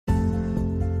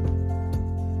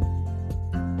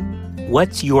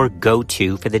What's your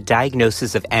go-to for the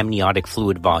diagnosis of amniotic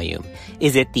fluid volume?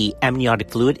 Is it the amniotic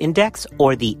fluid index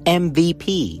or the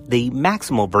MVP, the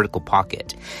maximal vertical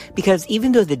pocket? Because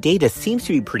even though the data seems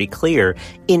to be pretty clear,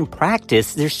 in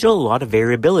practice, there's still a lot of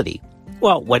variability.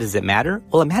 Well, what does it matter?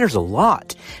 Well, it matters a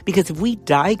lot. Because if we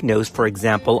diagnose, for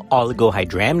example,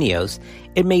 oligohydramnios,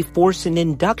 it may force an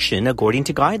induction according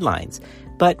to guidelines.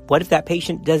 But what if that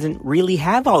patient doesn't really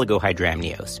have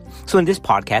oligohydramnios? So in this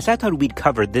podcast, I thought we'd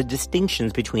cover the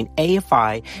distinctions between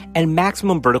AFI and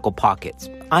maximum vertical pockets.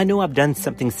 I know I've done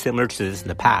something similar to this in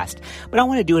the past, but I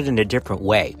want to do it in a different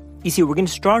way. You see, we're going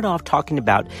to start off talking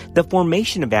about the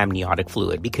formation of amniotic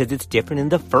fluid because it's different in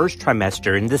the first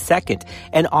trimester, in the second,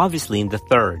 and obviously in the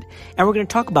third. And we're going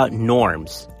to talk about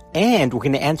norms. And we're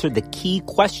going to answer the key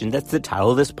question that's the title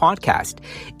of this podcast.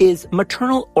 Is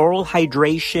maternal oral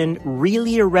hydration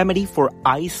really a remedy for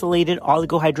isolated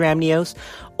oligohydramnios,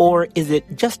 or is it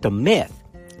just a myth?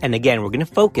 And again, we're going to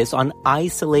focus on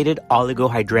isolated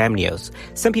oligohydramnios.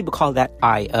 Some people call that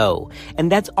IO.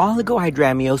 And that's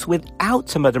oligohydramnios without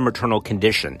some other maternal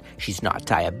condition. She's not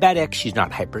diabetic, she's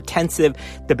not hypertensive,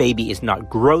 the baby is not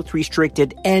growth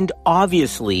restricted, and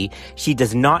obviously, she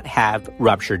does not have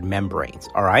ruptured membranes.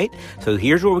 All right? So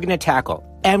here's what we're going to tackle.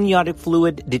 Amniotic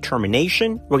fluid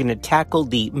determination. We're going to tackle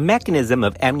the mechanism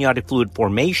of amniotic fluid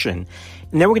formation.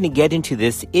 And then we're going to get into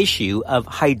this issue of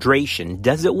hydration.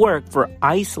 Does it work for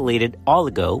isolated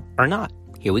oligo or not?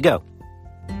 Here we go.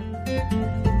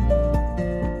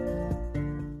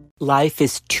 Life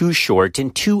is too short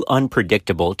and too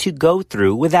unpredictable to go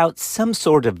through without some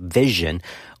sort of vision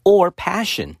or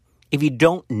passion. If you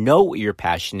don't know what your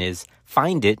passion is,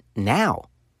 find it now.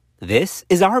 This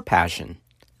is our passion.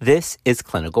 This is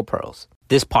Clinical Pearls.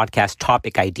 This podcast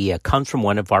topic idea comes from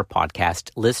one of our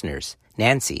podcast listeners,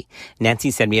 Nancy.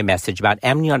 Nancy sent me a message about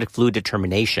amniotic fluid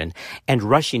determination and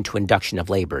rushing to induction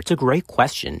of labor. It's a great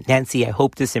question. Nancy, I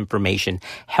hope this information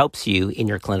helps you in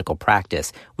your clinical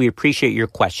practice. We appreciate your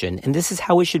question, and this is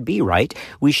how it should be, right?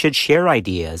 We should share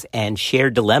ideas and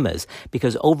share dilemmas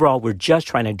because overall, we're just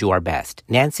trying to do our best.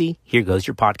 Nancy, here goes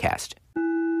your podcast.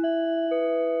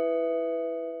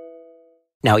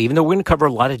 Now, even though we're going to cover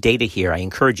a lot of data here, I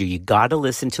encourage you got to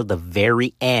listen till the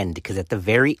very end because at the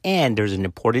very end, there's an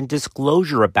important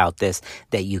disclosure about this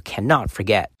that you cannot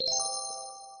forget.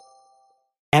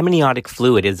 Amniotic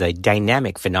fluid is a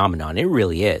dynamic phenomenon. It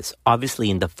really is. Obviously,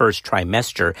 in the first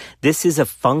trimester, this is a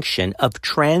function of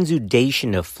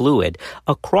transudation of fluid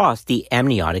across the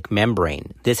amniotic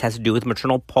membrane. This has to do with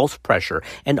maternal pulse pressure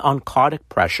and oncotic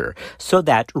pressure, so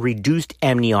that reduced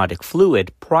amniotic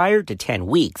fluid prior to 10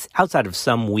 weeks, outside of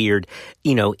some weird,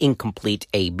 incomplete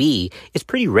AB, is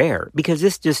pretty rare because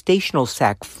this gestational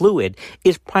sac fluid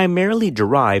is primarily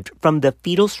derived from the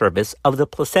fetal surface of the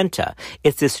placenta.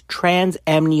 It's this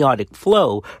amniotic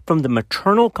flow from the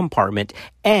maternal compartment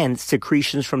and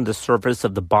secretions from the surface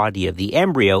of the body of the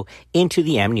embryo into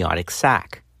the amniotic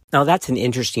sac. Now, that's an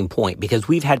interesting point because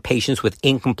we've had patients with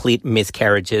incomplete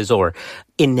miscarriages or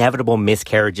inevitable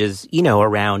miscarriages,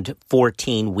 around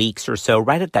 14 weeks or so,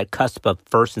 right at that cusp of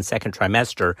first and second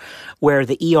trimester, where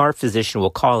the ER physician will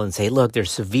call and say, look,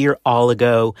 there's severe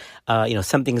oligo,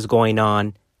 something's going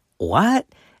on. What?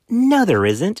 No, there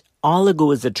isn't.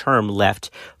 Oligo is a term left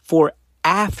for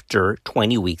after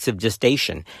 20 weeks of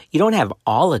gestation. You don't have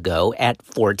oligo at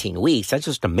 14 weeks. That's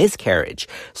just a miscarriage.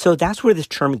 So that's where this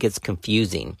term gets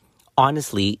confusing.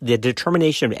 Honestly, the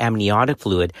determination of amniotic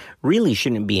fluid really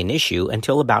shouldn't be an issue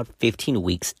until about 15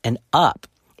 weeks and up.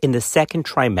 In the second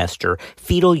trimester,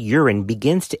 fetal urine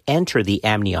begins to enter the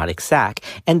amniotic sac,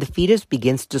 and the fetus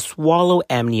begins to swallow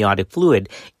amniotic fluid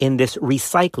in this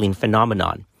recycling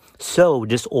phenomenon. So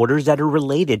disorders that are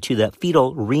related to the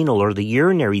fetal renal or the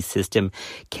urinary system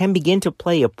can begin to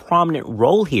play a prominent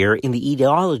role here in the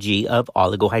etiology of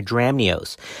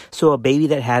oligohydramnios. So a baby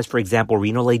that has, for example,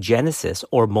 renal agenesis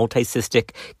or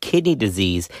multicystic kidney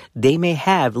disease, they may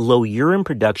have low urine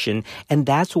production, and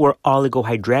that's where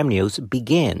oligohydramnios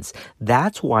begins.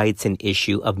 That's why it's an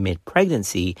issue of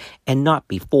mid-pregnancy and not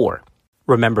before.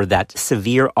 Remember that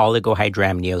severe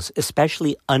oligohydramnios,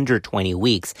 especially under 20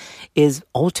 weeks, is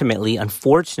ultimately,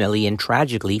 unfortunately, and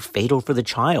tragically fatal for the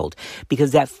child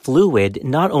because that fluid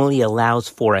not only allows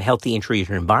for a healthy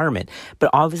intrauterine environment,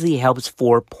 but obviously helps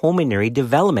for pulmonary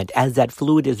development. As that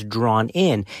fluid is drawn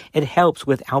in, it helps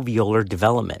with alveolar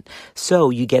development. So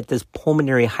you get this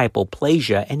pulmonary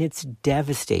hypoplasia, and it's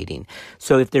devastating.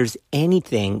 So if there's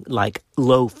anything like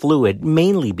low fluid,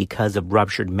 mainly because of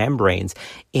ruptured membranes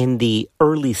in the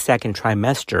early second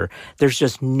trimester, there's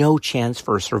just no chance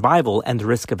for survival, and the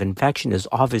risk of infection is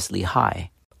obviously high.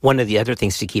 One of the other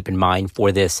things to keep in mind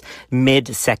for this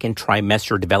mid-second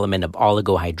trimester development of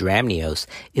oligohydramnios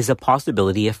is a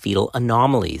possibility of fetal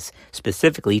anomalies,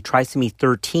 specifically trisomy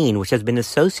 13, which has been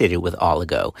associated with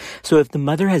oligo. So if the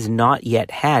mother has not yet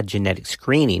had genetic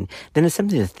screening, then it's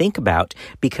something to think about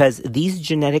because these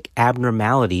genetic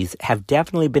abnormalities have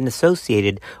definitely been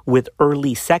associated with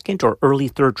early second or early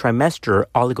third trimester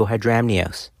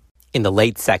oligohydramnios. In the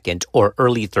late second or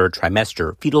early third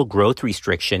trimester, fetal growth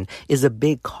restriction is a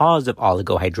big cause of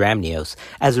oligohydramnios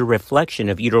as a reflection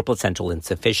of uteroplacental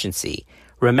insufficiency.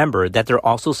 Remember that there are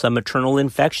also some maternal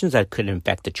infections that could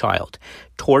infect the child.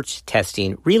 Torch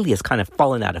testing really has kind of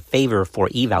fallen out of favor for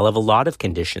eval of a lot of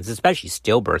conditions, especially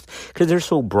stillbirth, because they're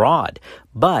so broad.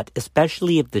 But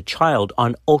especially if the child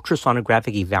on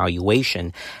ultrasonographic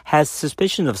evaluation has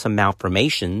suspicion of some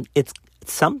malformation, it's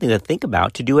something to think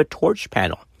about to do a torch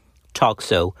panel.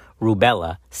 Toxo,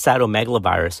 rubella,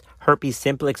 cytomegalovirus, herpes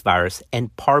simplex virus,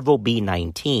 and parvo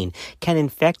B19 can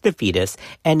infect the fetus,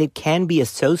 and it can be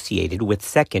associated with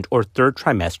second or third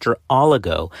trimester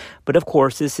oligo. But of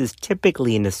course, this is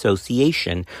typically in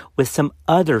association with some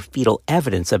other fetal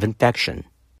evidence of infection.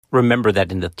 Remember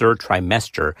that in the third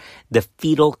trimester, the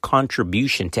fetal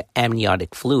contribution to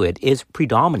amniotic fluid is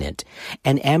predominant,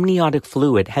 and amniotic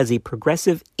fluid has a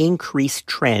progressive increased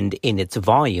trend in its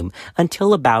volume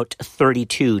until about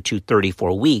 32 to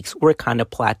 34 weeks, where it kind of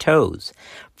plateaus.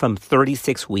 From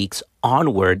 36 weeks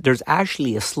onward, there's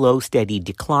actually a slow, steady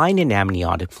decline in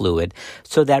amniotic fluid,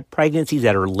 so that pregnancies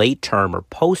that are late term or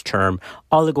post-term,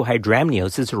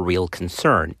 oligohydramnios is a real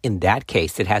concern. In that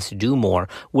case, it has to do more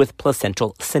with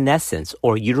placental senescence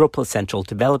or uteroplacental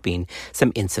developing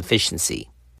some insufficiency.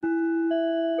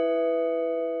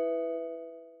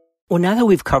 Well, now that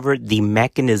we've covered the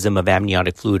mechanism of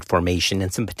amniotic fluid formation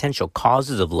and some potential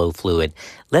causes of low fluid,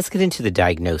 let's get into the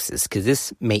diagnosis, because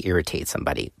this may irritate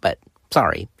somebody, but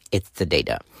sorry, it's the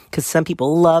data. Because some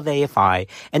people love AFI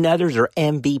and others are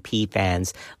MVP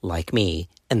fans like me,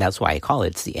 and that's why I call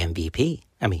it the MVP.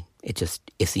 I mean, it's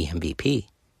the MVP.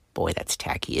 Boy, that's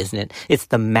tacky, isn't it? It's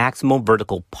the maximal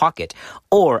vertical pocket,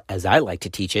 or as I like to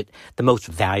teach it, the most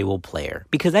valuable player,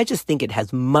 because I just think it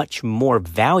has much more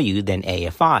value than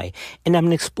AFI, and I'm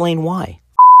going to explain why.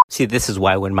 See, this is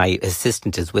why when my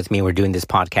assistant is with me and we're doing this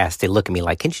podcast, they look at me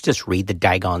like, can't you just read the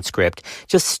Diagon script?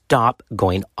 Just stop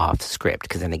going off script,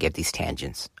 because then I get these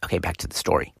tangents. Okay, back to the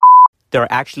story. There are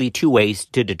actually two ways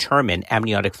to determine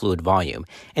amniotic fluid volume.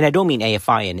 And I don't mean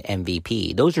AFI and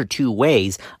MVP. Those are two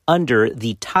ways under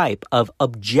the type of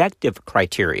objective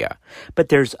criteria. But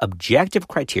there's objective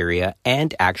criteria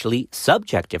and actually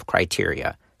subjective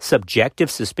criteria.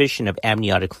 Subjective suspicion of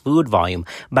amniotic fluid volume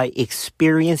by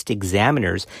experienced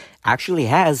examiners actually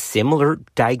has similar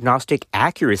diagnostic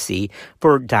accuracy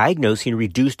for diagnosing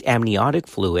reduced amniotic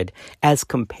fluid as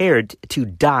compared to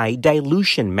dye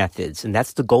dilution methods, and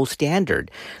that's the gold standard.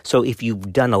 So if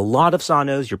you've done a lot of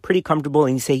sonos, you're pretty comfortable,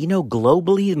 and you say,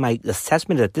 globally, my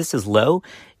assessment that this is low,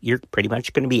 you're pretty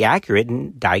much going to be accurate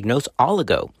and diagnose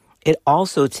oligo. It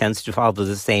also tends to follow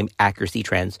the same accuracy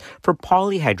trends for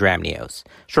polyhydramnios.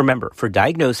 So remember, for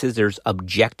diagnosis, there's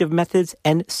objective methods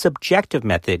and subjective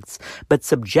methods, but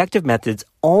subjective methods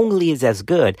only is as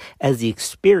good as the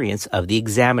experience of the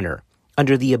examiner.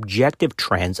 Under the objective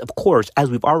trends, of course, as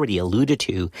we've already alluded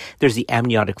to, there's the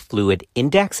amniotic fluid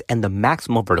index and the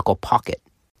maximal vertical pocket.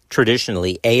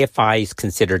 Traditionally, AFI is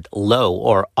considered low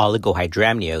or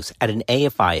oligohydramnios at an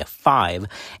AFI of 5,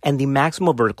 and the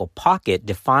maximal vertical pocket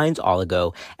defines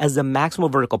oligo as the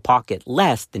maximal vertical pocket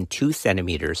less than 2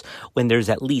 centimeters when there's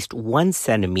at least 1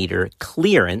 centimeter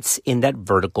clearance in that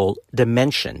vertical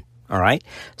dimension. All right.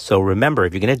 So remember,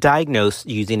 if you're going to diagnose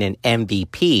using an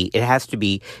MVP, it has to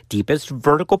be deepest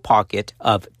vertical pocket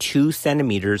of 2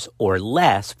 centimeters or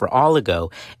less for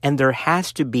oligo. And there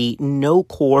has to be no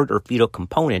cord or fetal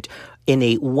component in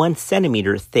a 1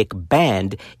 centimeter thick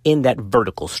band in that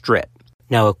vertical strip.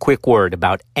 Now, a quick word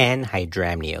about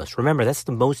anhydramnios. Remember, that's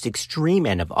the most extreme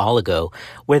end of oligo,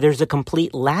 where there's a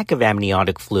complete lack of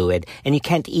amniotic fluid, and you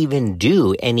can't even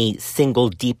do any single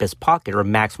deepest pocket or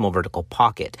maximal vertical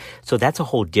pocket. So that's a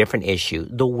whole different issue.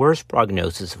 The worst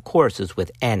prognosis, of course, is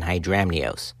with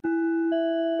anhydramnios.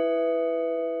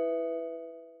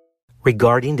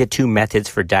 Regarding the two methods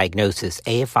for diagnosis,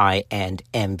 AFI and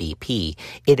MVP,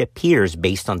 it appears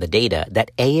based on the data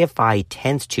that AFI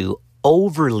tends to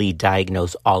overly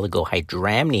diagnose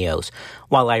oligohydramnios,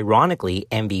 while ironically,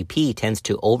 MVP tends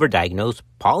to overdiagnose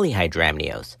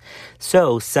polyhydramnios.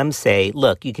 So some say,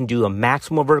 look, you can do a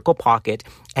maximal vertical pocket,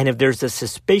 and if there's a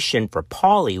suspicion for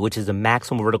poly, which is a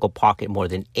maximal vertical pocket more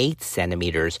than 8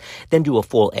 centimeters, then do a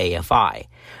full AFI.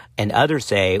 And others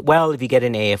say, well, if you get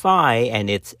an AFI and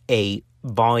it's a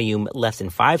volume less than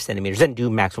 5 centimeters doesn't do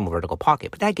maximal vertical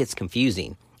pocket, but that gets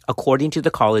confusing. According to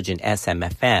the college in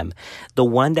SMFM, the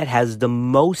one that has the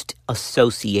most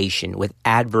association with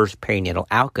adverse perinatal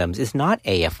outcomes is not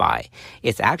AFI.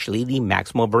 It's actually the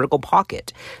maximal vertical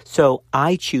pocket. So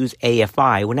I choose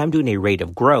AFI when I'm doing a rate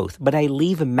of growth, but I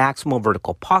leave a maximal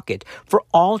vertical pocket for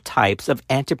all types of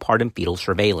antepartum fetal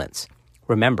surveillance.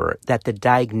 Remember that the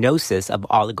diagnosis of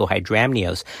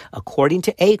oligohydramnios, according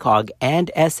to ACOG and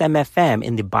SMFM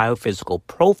in the biophysical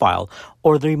profile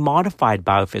or the modified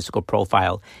biophysical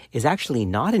profile, is actually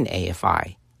not an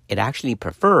AFI. It actually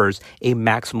prefers a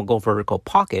maximal vertical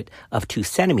pocket of 2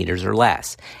 centimeters or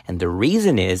less. And the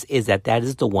reason is that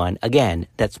is the one, again,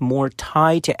 that's more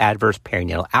tied to adverse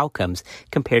perinatal outcomes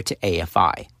compared to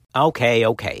AFI. Okay.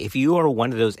 If you are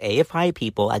one of those AFI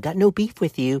people, I got no beef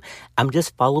with you. I'm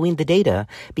just following the data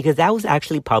because that was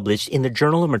actually published in the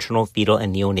Journal of Maternal, Fetal,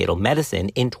 and Neonatal Medicine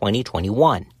in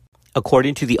 2021.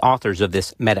 According to the authors of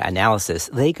this meta-analysis,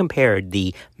 they compared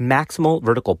the maximal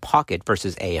vertical pocket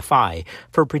versus AFI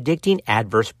for predicting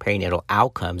adverse perinatal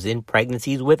outcomes in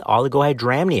pregnancies with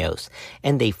oligohydramnios,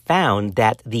 and they found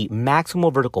that the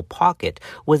maximal vertical pocket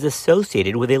was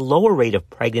associated with a lower rate of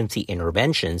pregnancy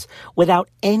interventions without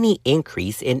any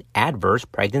increase in adverse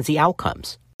pregnancy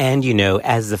outcomes. And,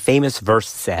 as the famous verse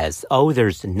says,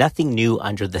 there's nothing new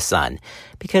under the sun,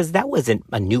 because that wasn't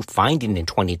a new finding in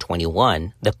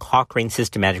 2021. The Cochrane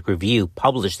Systematic Review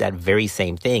published that very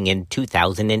same thing in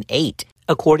 2008.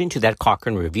 According to that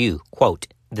Cochrane review, quote,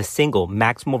 the single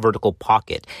maximal vertical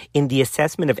pocket in the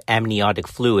assessment of amniotic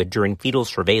fluid during fetal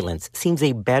surveillance seems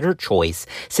a better choice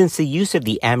since the use of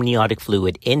the amniotic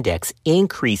fluid index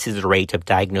increases the rate of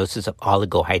diagnosis of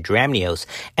oligohydramnios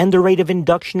and the rate of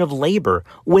induction of labor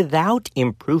without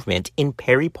improvement in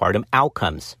peripartum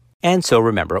outcomes. And so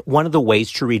remember, one of the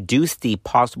ways to reduce the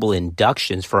possible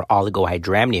inductions for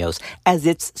oligohydramnios as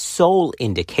its sole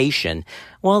indication,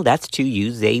 that's to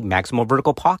use a maximal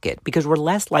vertical pocket because we're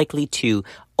less likely to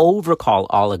overcall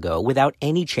oligo without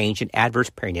any change in adverse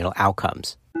perinatal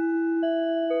outcomes.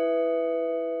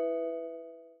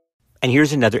 And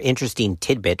here's another interesting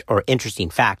tidbit or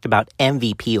interesting fact about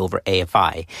MVP over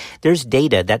AFI. There's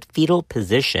data that fetal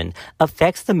position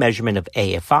affects the measurement of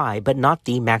AFI, but not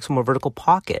the maximal vertical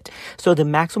pocket. So the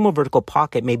maximal vertical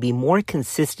pocket may be more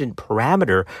consistent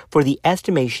parameter for the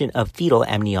estimation of fetal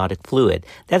amniotic fluid.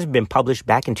 That has been published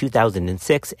back in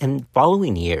 2006 and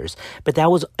following years. But that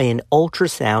was in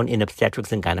Ultrasound in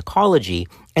Obstetrics and Gynecology,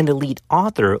 and the lead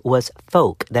author was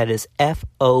Folk, that is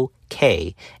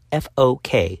F-O-K,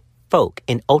 Folk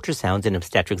in Ultrasounds in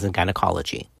Obstetrics and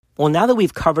Gynecology. Well, now that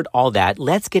we've covered all that,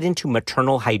 let's get into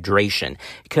maternal hydration,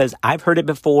 because I've heard it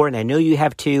before, and I know you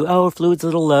have too. Fluid's a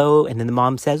little low, and then the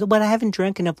mom says, but I haven't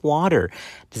drank enough water.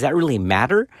 Does that really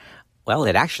matter? Well,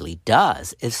 it actually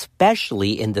does,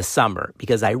 especially in the summer,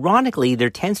 because ironically,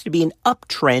 there tends to be an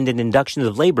uptrend in inductions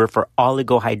of labor for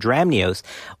oligohydramnios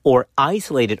or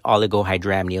isolated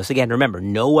oligohydramnios. Again, remember,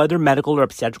 no other medical or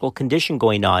obstetrical condition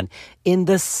going on in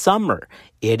the summer.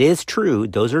 It is true.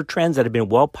 Those are trends that have been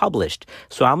well published.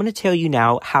 So I'm going to tell you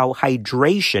now how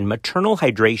hydration, maternal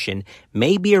hydration,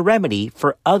 may be a remedy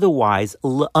for otherwise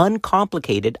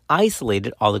uncomplicated,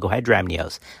 isolated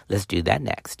oligohydramnios. Let's do that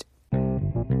next.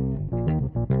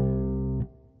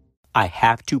 I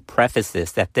have to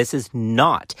preface that this is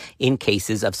not in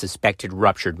cases of suspected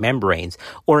ruptured membranes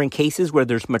or in cases where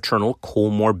there's maternal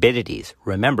comorbidities.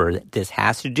 Remember that this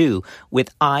has to do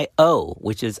with IO,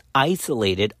 which is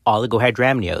isolated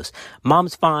oligohydramnios.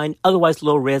 Mom's fine, otherwise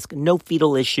low risk, no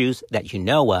fetal issues that you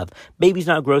know of, baby's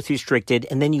not growth restricted,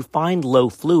 and then you find low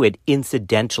fluid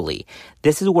incidentally.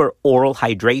 This is where oral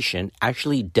hydration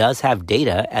actually does have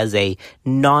data as a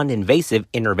non-invasive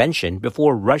intervention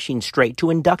before rushing straight to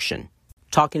induction.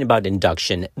 Talking about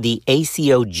induction, the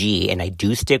ACOG, and I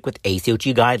do stick with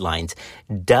ACOG guidelines,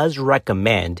 does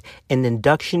recommend an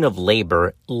induction of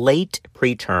labor late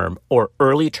preterm or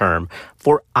early term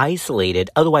for isolated,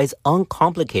 otherwise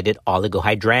uncomplicated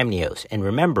oligohydramnios. And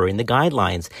remember, in the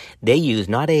guidelines, they use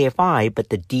not AFI, but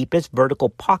the deepest vertical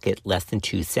pocket less than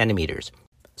 2 centimeters.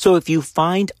 So if you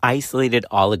find isolated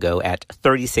oligo at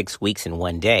 36 weeks in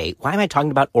one day, why am I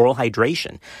talking about oral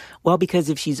hydration? Well, because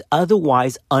if she's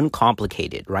otherwise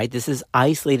uncomplicated, right, this is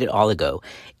isolated oligo,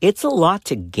 it's a lot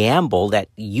to gamble that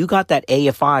you got that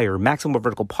AFI or maximal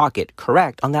vertical pocket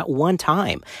correct on that one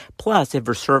time. Plus, if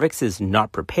her cervix is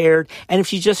not prepared and if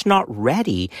she's just not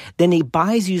ready, then it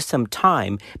buys you some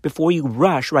time before you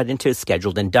rush right into a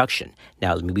scheduled induction.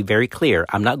 Now, let me be very clear.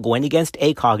 I'm not going against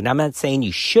ACOG and I'm not saying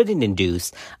you shouldn't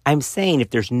induce, I'm saying if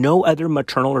there's no other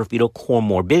maternal or fetal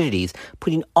comorbidities,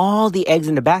 putting all the eggs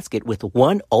in a basket with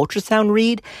one ultrasound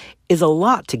read is a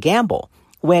lot to gamble.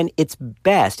 When it's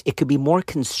best, it could be more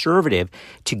conservative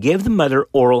to give the mother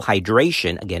oral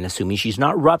hydration, again, assuming she's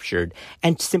not ruptured,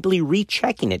 and simply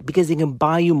rechecking it because it can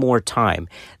buy you more time.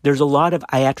 There's a lot of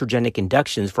iatrogenic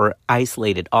inductions for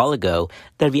isolated oligo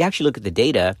that if you actually look at the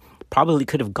data, probably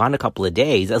could have gone a couple of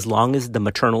days as long as the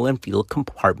maternal and fetal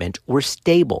compartment were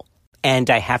stable.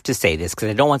 And I have to say this because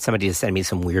I don't want somebody to send me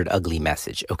some weird, ugly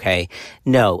message, okay?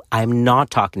 No, I'm not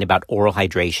talking about oral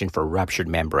hydration for ruptured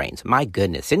membranes. My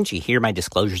goodness, didn't you hear my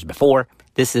disclosures before?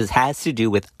 This has to do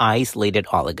with isolated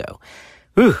oligo.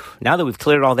 Whew, now that we've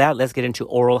cleared all that, let's get into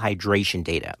oral hydration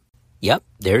data. Yep,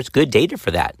 there's good data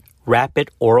for that. Rapid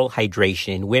oral hydration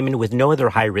in women with no other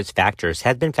high-risk factors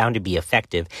has been found to be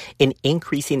effective in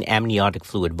increasing amniotic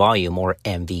fluid volume, or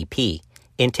MVP.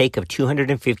 Intake of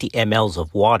 250 mLs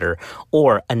of water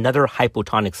or another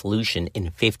hypotonic solution in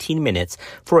 15 minutes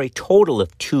for a total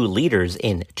of 2 liters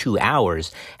in 2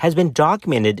 hours has been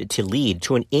documented to lead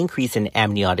to an increase in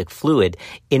amniotic fluid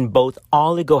in both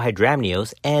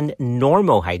oligohydramnios and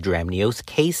normohydramnios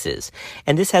cases.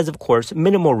 And this has, of course,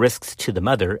 minimal risks to the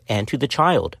mother and to the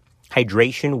child.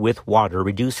 Hydration with water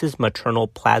reduces maternal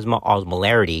plasma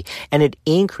osmolarity and it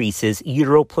increases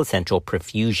uteroplacental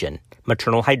perfusion.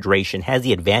 Maternal hydration has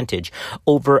the advantage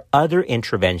over other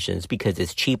interventions because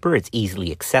it's cheaper, it's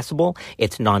easily accessible,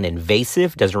 it's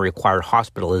non-invasive, doesn't require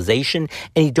hospitalization,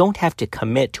 and you don't have to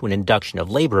commit to an induction of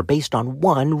labor based on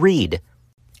one read.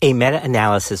 A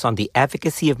meta-analysis on the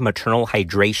efficacy of maternal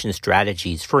hydration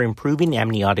strategies for improving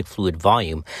amniotic fluid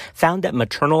volume found that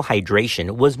maternal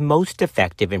hydration was most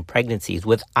effective in pregnancies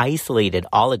with isolated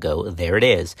oligo, there it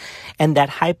is, and that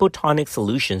hypotonic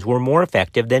solutions were more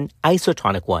effective than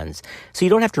isotonic ones. So you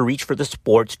don't have to reach for the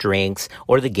sports drinks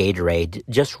or the Gatorade,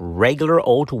 just regular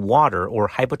old water or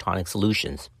hypotonic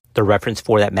solutions. The reference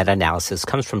for that meta-analysis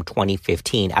comes from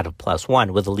 2015 out of PLOS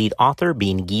ONE, with the lead author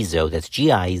being Gizzo, that's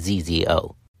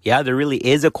Gizzo. Yeah, there really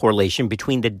is a correlation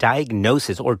between the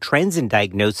diagnosis or trends in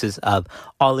diagnosis of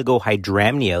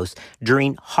oligohydramnios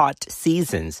during hot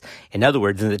seasons. In other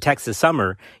words, in the Texas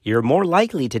summer, you're more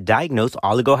likely to diagnose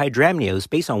oligohydramnios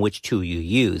based on which tool you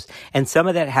use. And some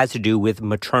of that has to do with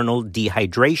maternal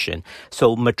dehydration.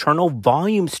 So maternal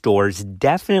volume stores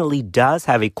definitely does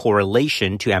have a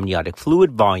correlation to amniotic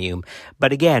fluid volume.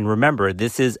 But again, remember,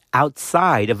 this is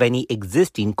outside of any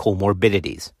existing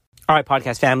comorbidities. All right,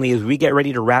 podcast family, as we get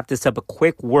ready to wrap this up, a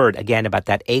quick word again about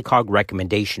that ACOG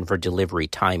recommendation for delivery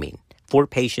timing. For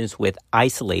patients with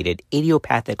isolated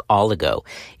idiopathic oligo,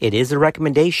 it is a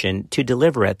recommendation to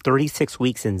deliver at 36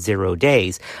 weeks and 0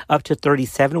 days, up to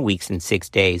 37 weeks and 6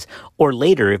 days, or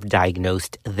later if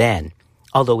diagnosed then.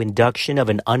 Although induction of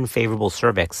an unfavorable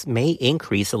cervix may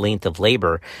increase the length of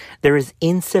labor, there is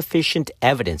insufficient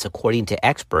evidence, according to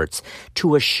experts,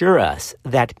 to assure us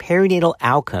that perinatal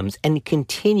outcomes and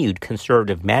continued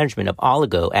conservative management of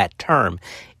oligo at term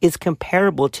is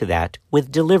comparable to that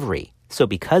with delivery. So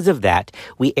because of that,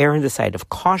 we err on the side of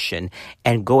caution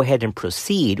and go ahead and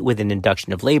proceed with an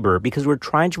induction of labor because we're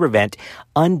trying to prevent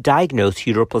undiagnosed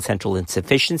uteroplacental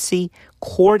insufficiency,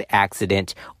 cord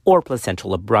accident, or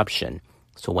placental abruption.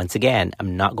 So once again,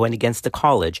 I'm not going against the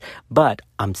college, but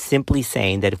I'm simply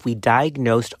saying that if we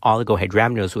diagnosed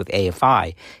oligohydramnios with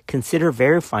AFI, consider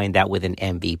verifying that with an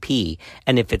MVP.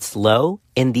 And if it's low,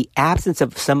 in the absence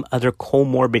of some other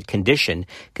comorbid condition,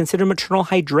 consider maternal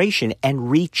hydration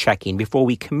and rechecking before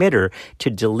we commit her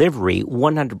to delivery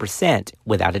 100%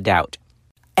 without a doubt.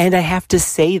 And I have to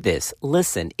say this,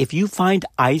 listen, if you find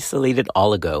isolated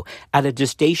oligo at a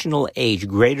gestational age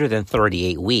greater than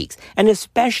 38 weeks, and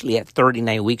especially at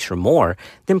 39 weeks or more,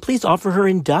 then please offer her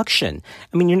induction.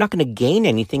 I mean, you're not going to gain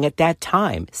anything at that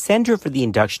time. Send her for the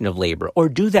induction of labor or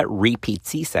do that repeat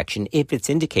C-section if it's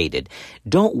indicated.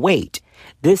 Don't wait.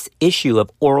 This issue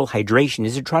of oral hydration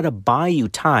is to try to buy you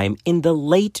time in the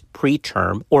late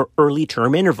preterm or early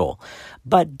term interval.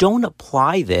 But don't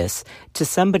apply this to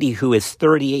somebody who is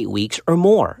 38 weeks or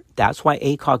more. That's why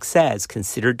ACOG says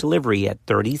consider delivery at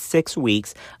 36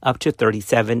 weeks up to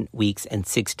 37 weeks and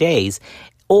 6 days,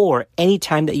 or any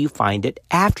time that you find it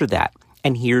after that.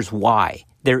 And here's why.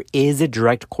 There is a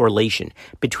direct correlation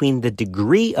between the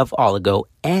degree of oligo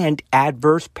and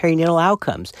adverse perinatal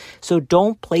outcomes. So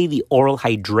don't play the oral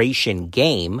hydration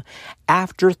game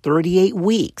after 38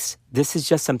 weeks. This is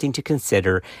just something to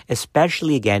consider,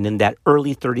 especially again in that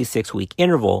early 36-week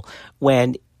interval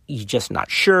when you're just not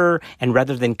sure, and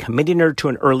rather than committing her to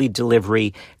an early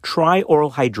delivery, try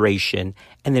oral hydration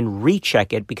and then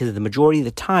recheck it, because the majority of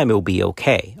the time it will be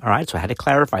okay. All right, so I had to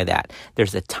clarify that.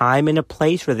 There's a time and a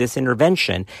place for this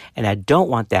intervention, and I don't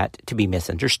want that to be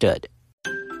misunderstood.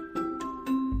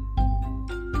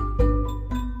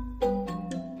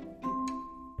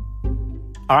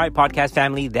 All right, podcast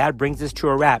family, that brings us to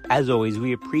a wrap. As always,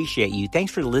 we appreciate you.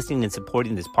 Thanks for listening and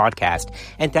supporting this podcast.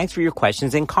 And thanks for your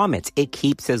questions and comments. It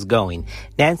keeps us going.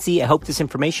 Nancy, I hope this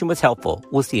information was helpful.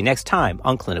 We'll see you next time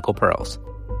on Clinical Pearls.